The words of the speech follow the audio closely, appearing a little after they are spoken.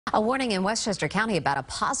A warning in Westchester County about a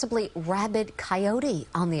possibly rabid coyote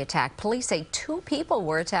on the attack. Police say 2 people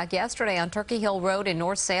were attacked yesterday on Turkey Hill Road in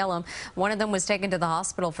North Salem. One of them was taken to the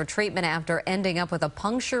hospital for treatment after ending up with a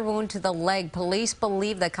puncture wound to the leg. Police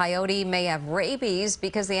believe the coyote may have rabies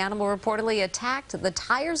because the animal reportedly attacked the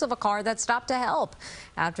tires of a car that stopped to help.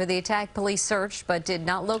 After the attack, police searched but did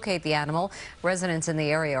not locate the animal. Residents in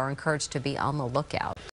the area are encouraged to be on the lookout.